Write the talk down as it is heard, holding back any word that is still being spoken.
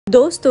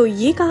दोस्तों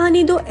ये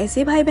कहानी दो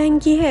ऐसे भाई बहन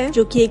की है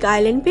जो कि एक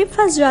आइलैंड पे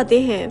फंस जाते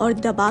हैं और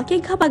दबा के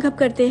घपाघप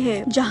करते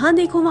हैं। जहाँ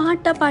देखो वहाँ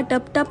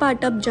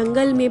टपाटप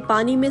जंगल में,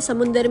 पानी में,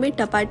 समुद्र में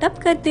टपाटप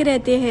करते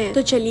रहते हैं।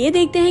 तो चलिए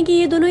देखते हैं कि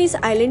ये दोनों इस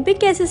आइलैंड पे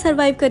कैसे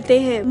सरवाइव करते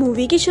हैं।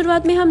 मूवी की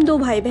शुरुआत में हम दो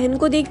भाई बहन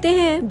को देखते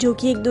हैं जो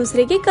कि एक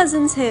दूसरे के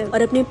कजिन्स हैं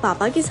और अपने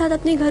पापा के साथ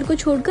अपने घर को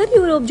छोड़कर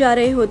यूरोप जा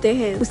रहे होते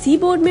हैं। उसी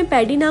बोट में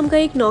पैडी नाम का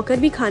एक नौकर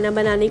भी खाना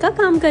बनाने का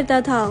काम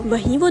करता था।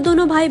 वहीं वो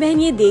दोनों भाई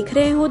बहन ये देख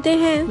रहे होते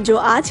हैं जो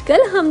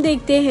आजकल हम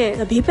देखते हैं।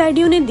 तभी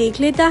पैडी उन्हें देख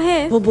लेता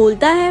है। वो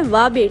बोलता है,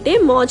 वाह बेटे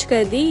मौज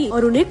कर दी,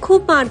 और उन्हें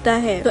खूब मारता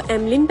है। तो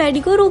एमलिन पैडी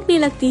को रोकने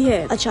लगती है।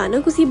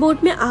 अचानक उसी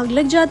बोट में आग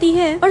लग जाती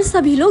है और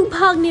सभी लोग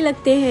भागने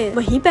लगते हैं।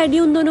 वहीं पैडी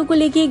उन दोनों को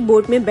लेके एक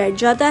बोट में बैठ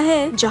जाता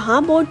है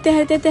जहाँ बोट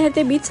तैरते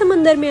तैरते बीच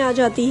समंदर में आ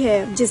जाती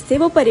है, जिससे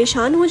वो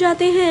परेशान हो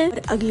जाते हैं।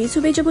 और अगली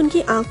सुबह जब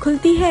उनकी आँख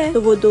खुलती है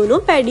तो वो दोनों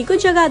पैडी को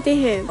जगाते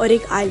हैं और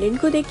एक आइलैंड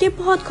को देख के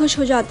बहुत खुश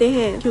हो जाते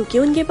हैं क्योंकि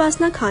उनके पास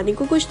ना खाने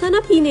को कुछ था ना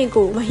पीने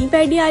को। वहीं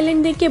पैडी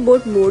आइलैंड देख के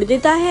बोट मोड़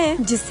देता है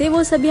जिससे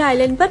वो सभी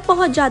आइलैंड पर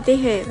पहुंच जाते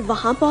हैं।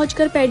 वहां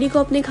पहुंचकर पैडी को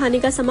अपने खाने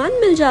का सामान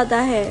मिल जाता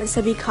है।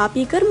 सभी खा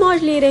पी कर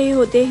मौज ले रहे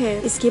होते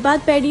हैं। इसके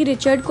बाद पैडी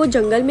रिचर्ड को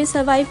जंगल में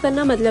सरवाइव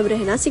करना मतलब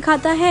रहना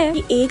सिखाता है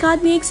कि एक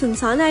आदमी एक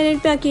सुनसान आइलैंड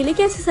पे अकेले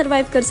कैसे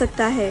सरवाइव कर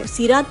सकता है।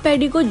 उसी रात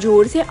पैडी को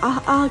जोर से आह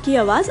आह की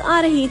आवाज आ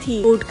रही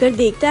थी। उठकर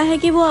देखता है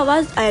कि वो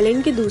आवाज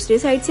आइलैंड के दूसरे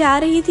साइड से आ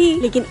रही थी,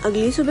 लेकिन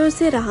अगली सुबह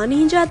उससे रहा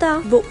नहीं जाता।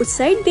 वो उस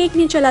साइड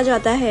देखने चला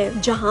जाता है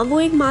जहाँ वो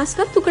एक मांस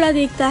का टुकड़ा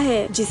देखता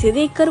है, जिसे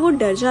देखकर वो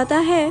डर जाता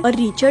है और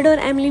रिचर्ड और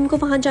एमलिन को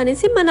वहाँ जाने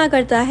से मना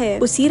करता है।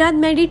 उसी रात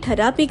मैडी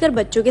ठरा पीकर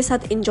बच्चों के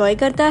साथ एंजॉय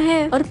करता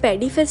है और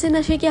पैडी फिर से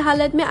नशे के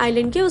हालत में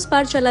आइलैंड के उस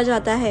पार चला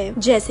जाता है,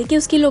 जैसे कि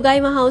उसकी लुगाई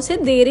वहाँ उसे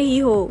दे रही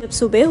हो। जब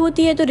सुबह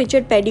होती है तो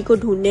रिचर्ड पैडी को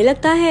ढूंढने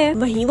लगता है।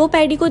 वहीं वो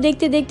पैडी को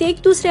देखते देखते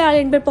एक दूसरे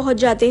आइलैंड पर पहुँच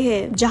जाते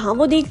हैं जहाँ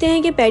वो देखते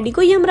हैं कि पैडी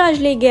को यमराज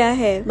ले गया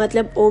है।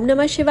 मतलब ओम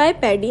नमः शिवाय,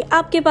 पैडी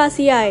आपके पास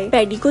ही आए।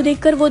 पैडी को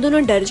देखकर वो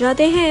दोनों डर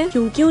जाते हैं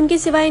क्योंकि उनके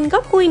सिवाय इनका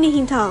कोई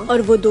नहीं था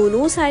और वो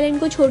दोनों उस आइलैंड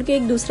को छोड़ के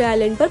एक दूसरे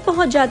आइलैंड पर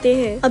पहुँच जाते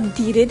हैं। अब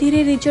धीरे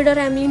धीरे रिचर्ड और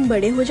एमलिन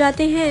बड़े हो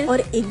जाते हैं और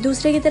एक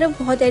दूसरे की तरफ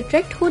बहुत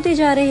अट्रैक्ट होते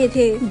जा रहे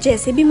थे।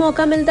 जैसे भी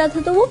मौका मिलता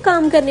था तो वो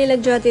काम करने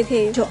लग जाते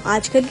थे, जो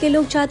आजकल के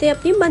लोग चाहते हैं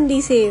अपनी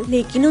बंदी से।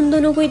 लेकिन उन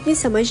दोनों को इतनी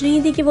समझ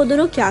नहीं थी कि वो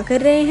दोनों क्या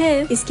कर रहे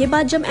हैं। इसके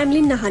बाद जब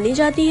एमलिन नहाने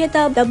जाती है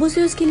तब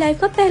उसे उसकी लाइफ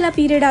का पहला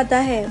पीरियड आता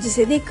है,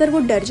 जिसे देखकर वो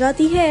डर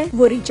जाती है।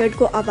 वो रिचर्ड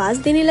को आवाज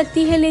देने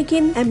लगती है,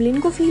 लेकिन एमलिन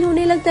को फील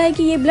होने लगता है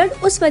कि ये ब्लड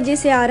उस वजह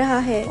से आ रहा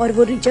है और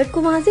वो रिचर्ड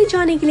को वहाँ से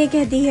जाने के लिए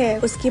कहती है।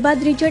 उसके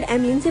बाद रिचर्ड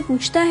एमलिन से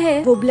पूछता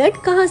है, वो ब्लड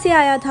कहाँ से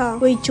आया था,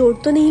 कोई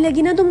चोट तो नहीं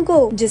लगी ना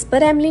तुमको? जिस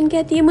पर एमलिन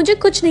कहती है, मुझे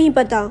कुछ नहीं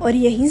पता। और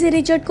यहीं से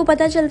रिचर्ड को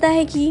पता चलता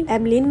है कि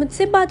एमलिन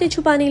मुझसे बातें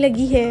छुपाने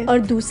लगी है। और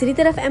दूसरी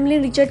तरफ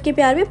एमलिन रिचर्ड के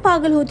प्यार में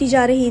पागल होती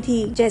जा रही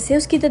थी, जैसे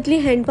उसकी तितली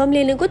हैंडपंप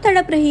लेने को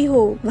तड़प रही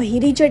हो। वहीं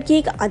रिचर्ड की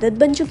एक आदत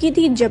बन चुकी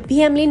थी, जब भी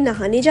एमलिन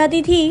नहाने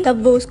जाती थी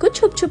तब वो उसको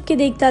छुप छुप के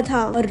देखता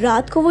था और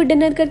रात को वो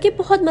डिनर करके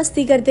बहुत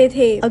मस्ती करते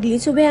थे। अगली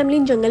सुबह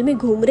एमलिन जंगल में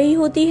घूम रही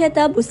होती है,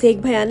 तब उसे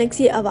एक भयानक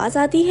सी आवाज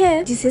आती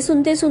है, जिसे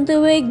सुनते सुनते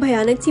हुए एक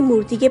भयानक सी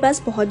मूर्ति के पास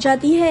पहुँच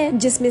जाती है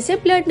जिसमें से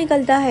ब्लड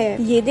निकलता है।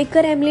 ये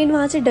देखकर एमलिन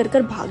वहाँ से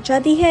डरकर भाग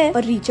जाती है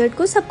और रिचर्ड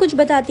को सब कुछ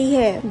बताती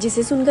है,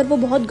 जिसे सुनकर वो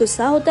बहुत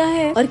गुस्सा होता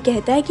है और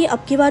कहता है कि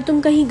अब की बार तुम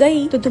कहीं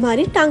गई तो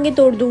तुम्हारी टांगे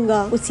तोड़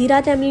दूंगा। उसी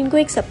रात एमलिन को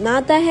एक सपना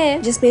आता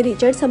है जिसमें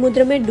रिचर्ड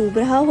समुद्र में डूब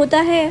रहा होता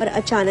है और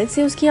अचानक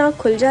से उसकी आँख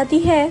खुल जाती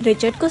है।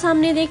 रिचर्ड को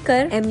सामने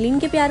देखकर एमलिन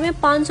के प्यार में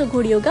 500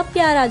 घोड़ियों का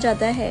प्यार आ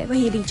जाता है।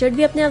 वहीं रिचर्ड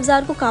भी अपने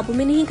अवजार को काबू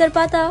में नहीं कर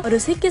पाता और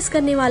उसे किस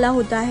करने वाला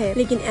होता है,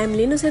 लेकिन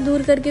एमलिन उसे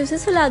दूर करके उसे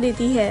सुला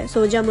देती है,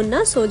 सो जा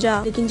मुन्ना सो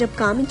जा। लेकिन जब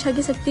काम इच्छा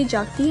की शक्ति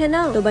जागती है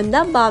ना तो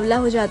बंदा बावला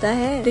हो जाता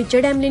है।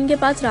 रिचर्ड एमलिन के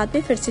पास रात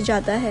में फिर से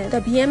जाता है,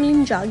 तभी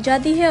एमलिन जाग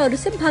जाती है और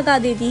उसे भगा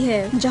देती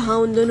है, जहाँ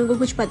उन दोनों को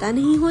कुछ पता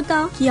नहीं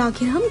होता कि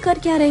आखिर हम कर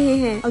क्या रहे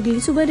हैं। अगली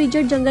सुबह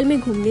रिचर्ड जंगल में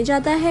घूमने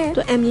जाता है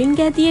तो एमलिन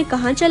कहती है,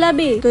 कहाँ चला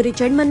बे? तो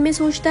रिचर्ड मन में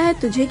सोचता है,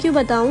 तुझे क्यों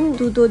बताऊं,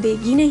 तू तो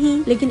देगी नहीं।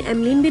 लेकिन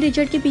एमलिन भी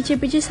रिचर्ड के पीछे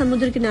पीछे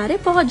समुद्र किनारे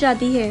पहुँच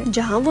जाती है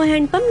जहाँ वो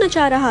हैंडपंप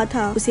नचा रहा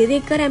था। उसे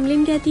देखकर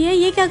एमलिन कहती है,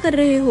 ये क्या कर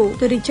रहे हो?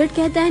 तो रिचर्ड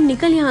कहता है,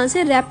 निकल यहाँ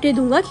से, रैप्टे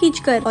दूंगा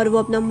खींचकर। और वो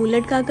अपना मुंह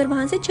लटकाकर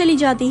वहाँ से चली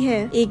जाती है।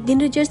 एक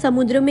दिन रिचर्ड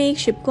समुद्र में एक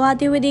शिप को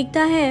आते हुए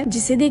देखता है,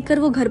 जिसे देखकर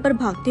वो घर पर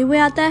भागते हुए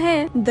आता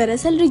है।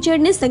 दरअसल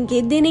रिचर्ड ने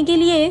संकेत देने के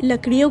लिए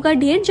लकड़ियों का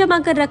ढेर जमा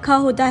कर रखा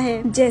होता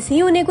है, जैसे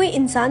ही उन्हें कोई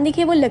इंसान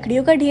दिखे वो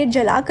लकड़ियों का ढेर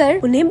जलाकर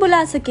उन्हें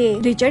बुला सके।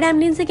 रिचर्ड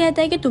एमलिन से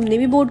कहता है कि तुमने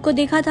भी बोट को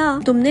देखा था,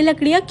 तुमने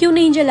लकड़ियाँ क्यों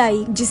नहीं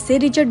जलाई? जिससे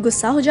रिचर्ड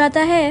गुस्सा हो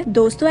जाता है।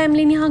 दोस्तों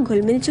एमलिन यहाँ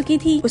घुल मिल चुकी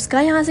थी,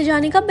 उसका यहाँ से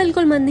जाने का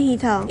बिल्कुल मन नहीं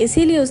था,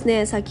 इसीलिए उसने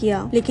ऐसा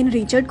किया। लेकिन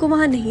रिचर्ड को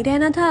वहाँ नहीं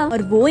रहना था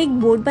और वो एक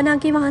बोट बना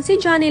के वहाँ से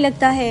जाने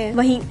लगता है।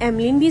 वहीं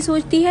एमलिन भी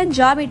सोचती है,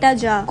 जा बेटा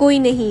जा, कोई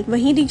नहीं।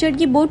 वहीं रिचर्ड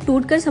की बोट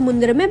टूटकर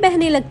समुद्र में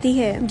बहने लगती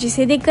है,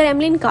 जिसे देखकर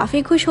एमलिन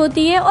काफी खुश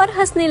होती है और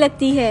हंसने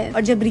लगती है।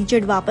 और जब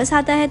रिचर्ड वापस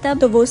आता है तब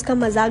तो वो उसका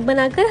मजाक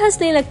बनाकर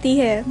हंसने लगती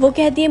है। वो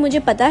कहती है, मुझे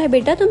पता है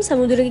बेटा तुम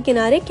समुद्र के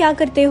किनारे क्या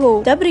करते हो।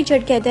 तब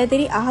रिचर्ड कहता है,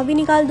 तेरी आह भी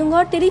निकाल दूंगा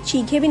और तेरी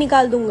चीखें भी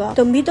निकाल दूंगा,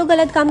 तुम भी तो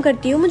गलत काम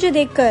करती हो मुझे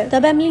देखकर।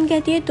 तब एमलिन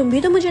कहती है, तुम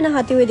भी तो मुझे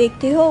नहाते हुए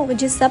देखते हो,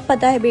 मुझे सब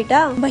पता है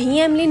बेटा। वहीं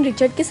एमलिन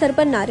रिचर्ड के सर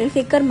पर नारियल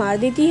फेंक कर मार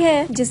देती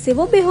है, जिससे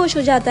वो बेहोश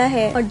हो जाता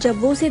है और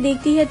जब वो उसे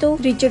देखती है तो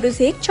रिचर्ड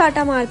उसे एक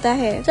चाटा मारता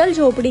है, चल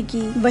झोपड़ी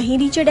की। वहीं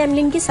रिचर्ड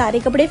एमलिन के सारे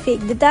कपड़े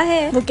फेंक देता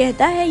है। वो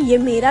कहता है ये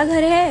मेरा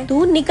घर है,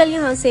 तू निकल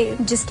यहाँ से,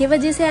 जिसके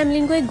वजह से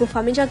एमलिन को एक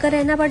गुफा में जाकर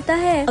रहना पड़ता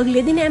है।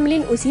 अगले दिन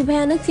एमलिन उसी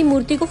भयानक सी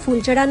मूर्ति को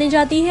फूल चढ़ाने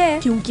जाती है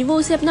क्योंकि वो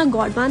उसे अपना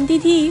गॉड मानती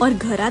थी। और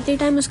घर आते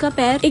टाइम उसका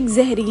पैर एक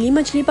जहरीली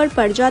मछली पर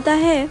पड़ जाता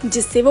है,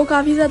 जिससे वो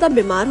काफी ज्यादा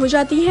बीमार हो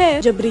जाती है।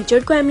 जब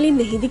रिचर्ड को एमलिन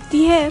नहीं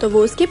दिखती है तो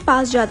वो उसके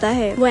पास जाता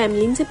है। वो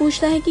एमलिन से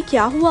पूछता है कि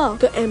क्या हुआ,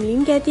 तो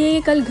एमलिन कहती है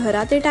कि कल घर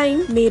आते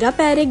टाइम मेरा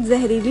पैर एक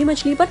जहरीली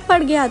मछली पर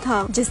पड़ गया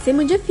था, जिससे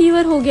मुझे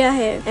फीवर हो गया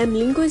है।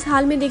 एमलिन को इस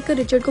हाल में देखकर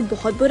रिचर्ड को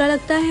बहुत बुरा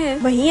लगता है।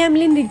 वहीं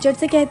एमलिन रिचर्ड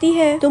से कहती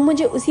है तुम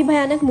मुझे उसी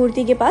भयानक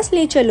मूर्ति के पास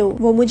ले चलो,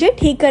 वो मुझे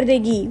ठीक कर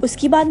देगी।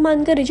 उसकी बात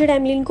मानकर रिचर्ड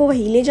एमलिन को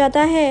वहीं ले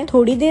जाता है।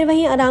 थोड़ी देर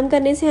वहीं आराम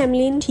करने से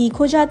एमलिन ठीक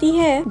हो जाती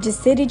है,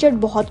 जिससे रिचर्ड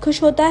बहुत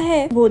खुश होता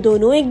है। वो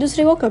दोनों एक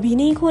दूसरे को कभी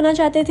नहीं खोना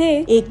चाहते थे।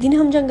 एक दिन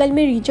हम जंगल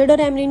में रिचर्ड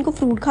और एमलिन को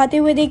फ्रूट खाते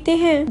हुए देखते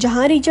हैं,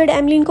 जहाँ रिचर्ड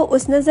एमलिन को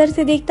उस नजर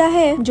से देखता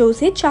है जो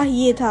उसे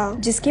चाहिए था,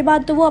 जिसके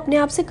बाद तो वो अपने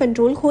आप से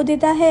कंट्रोल खो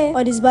देता है।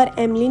 और इस बार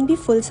एमलिन भी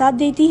फुल साथ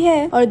देती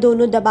है और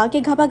दोनों दबा के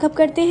घपाघप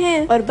करते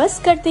हैं और बस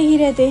करते ही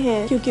रहते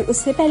हैं, क्योंकि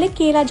उससे पहले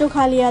केला जो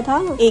खा लिया था।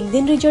 एक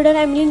दिन रिचर्ड और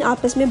एमलिन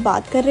आपस में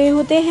बात कर रहे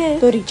होते हैं,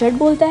 तो रिचर्ड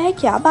बोलता है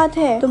क्या बात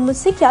है, तुम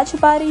मुझसे क्या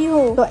छुपा रही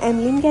हो। तो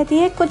एमलिन कहती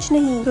है कुछ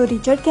नहीं। तो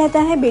रिचर्ड कहता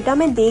है बेटा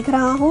मैं देख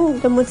रहा हूँ,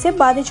 तुम मुझसे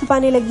बातें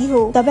छुपाने लगी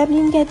हो। तब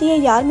एमलिन कहती है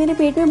यार मेरे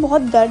पेट में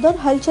बहुत दर्द और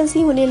हलचल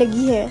सी होने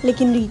लगी है।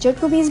 लेकिन रिचर्ड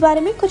को भी इस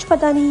बारे में कुछ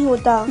पता नहीं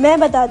होता। मैं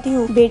बताती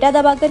हूँ, बेटा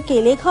दबाकर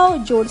केले खाओ,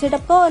 जोर से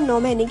टपकाओ और 9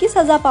 महीने की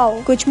सजा पाओ।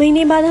 कुछ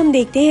महीने बाद हम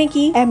देखते हैं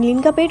कि एमलिन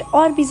का पेट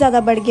और भी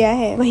ज्यादा बढ़ गया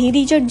है। वहीं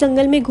रिचर्ड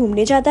जंगल में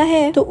घूमने जाता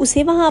है तो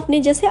उसे वहाँ अपने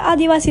जैसे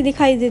आदिवासी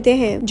दिखाई देते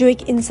हैं जो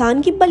एक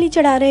इंसान की बलि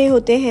चढ़ा रहे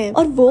होते हैं।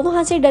 और वो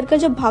वहाँ से डरकर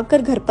जब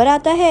भागकर घर पर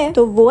आता है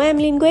तो वो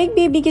एमलिन को एक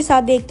बेबी के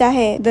साथ देखता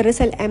है।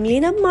 दरअसल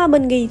एमलिन अब माँ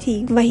बन गई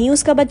थी। वहीं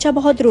उसका बच्चा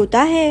बहुत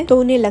रोता है तो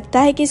उन्हें लगता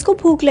है कि इसको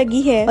भूख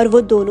लगी है और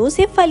वो दोनों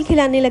उसे फल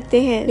खिलाने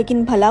लगते हैं।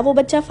 लेकिन भला वो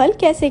बच्चा फल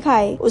कैसे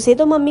खाए, उसे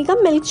तो मम्मी का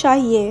मिल्क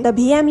चाहिए।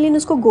 तभी एमलिन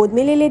उसको गोद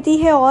में ले लेती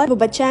है और वो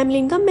बच्चा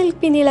एमलिन का मिल्क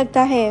पीने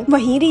लगता है।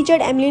 वहीं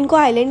रिचर्ड एमलिन को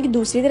आइलैंड की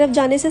दूसरी तरफ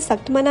जाने से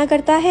सख्त मना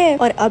करता है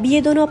और अब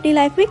ये दोनों अपनी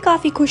लाइफ में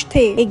काफी खुश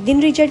थे। एक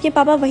दिन रिचर्ड के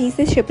पापा वहीं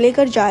से शिप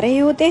लेकर जा रहे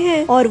होते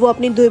हैं और वो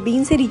अपनी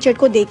दूरबीन से रिचर्ड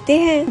को देखते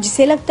हैं,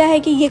 जिसे लगता है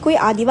कि ये कोई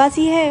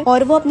आदिवासी है,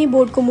 और वो अपनी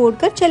बोट को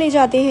मोड़कर चले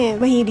जाते हैं।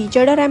 वहीं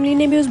रिचर्ड और एमलिन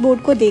ने भी उस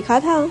बोट को देखा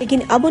था,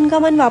 लेकिन अब उनका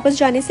मन वापस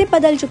जाने से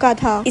बदल चुका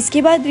था।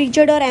 इसके बाद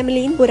रिचर्ड और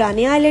एमलिन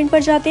पुराने आइलैंड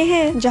पर जाते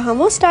हैं जहाँ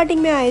वो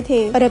स्टार्टिंग में आए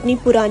थे और अपनी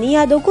पुरानी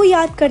यादों को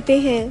याद करते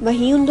हैं।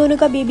 वहीं उन दोनों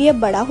का बेबी अब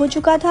बड़ा हो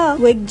चुका था।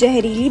 वो एक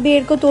जहरीली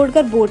बेर को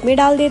तोड़कर बोट में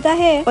डाल देता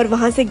है और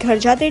वहाँ से घर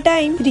जाते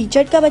टाइम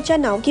रिचर्ड का बच्चा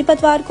नाव की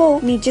पतवार को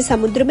नीचे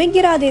समुद्र में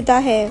गिरा देता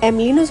है।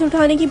 एमलिन उसे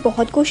उठाने की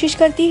बहुत कोशिश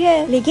करती है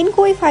लेकिन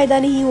कोई फायदा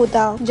नहीं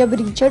होता। जब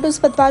रिचर्ड उस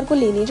पतवार को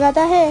लेने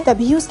जाता है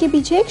तभी उसके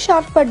पीछे एक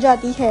शार्क पड़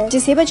जाती है,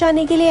 जिसे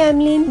बचाने के लिए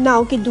एमलिन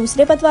नाव के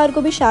दूसरे पतवार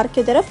को भी शार्क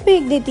की तरफ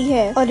फेंक देती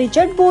है और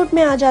रिचर्ड बोट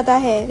में आ जाता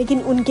है। लेकिन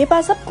उनके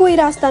पास अब कोई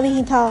रास्ता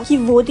नहीं था कि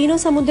वो तीनों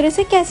समुद्र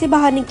से कैसे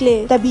बाहर निकले।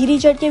 तभी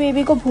रिचर्ड के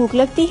बेबी को भूख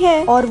लगती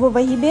है और वो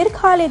वही बेर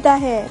खा लेता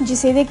है,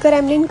 जिसे देखकर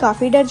एमलिन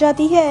काफी डर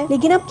जाती है।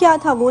 लेकिन अब क्या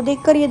था, वो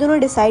देखकर ये दोनों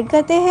डिसाइड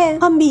करते हैं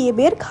हम भी ये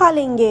बेर खा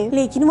लेंगे।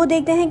 लेकिन वो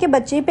देखते हैं कि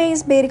बच्चे पे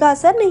इस बेर का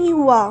असर नहीं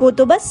हुआ, वो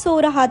तो बस सो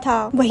रहा था।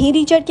 वहीं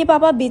रिचर्ड के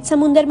पापा बीच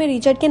समुद्र में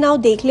रिचर्ड के नाव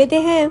देख लेते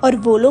हैं और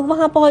वो लोग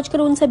वहाँ पहुँचकर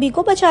उन सभी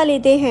को बचा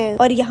लेते हैं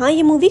और यहाँ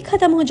ये मूवी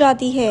खत्म हो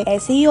जाती है।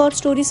 ऐसे ही और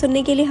स्टोरी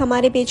सुनने के लिए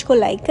हमारे पेज को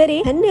लाइक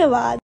करें। धन्यवाद।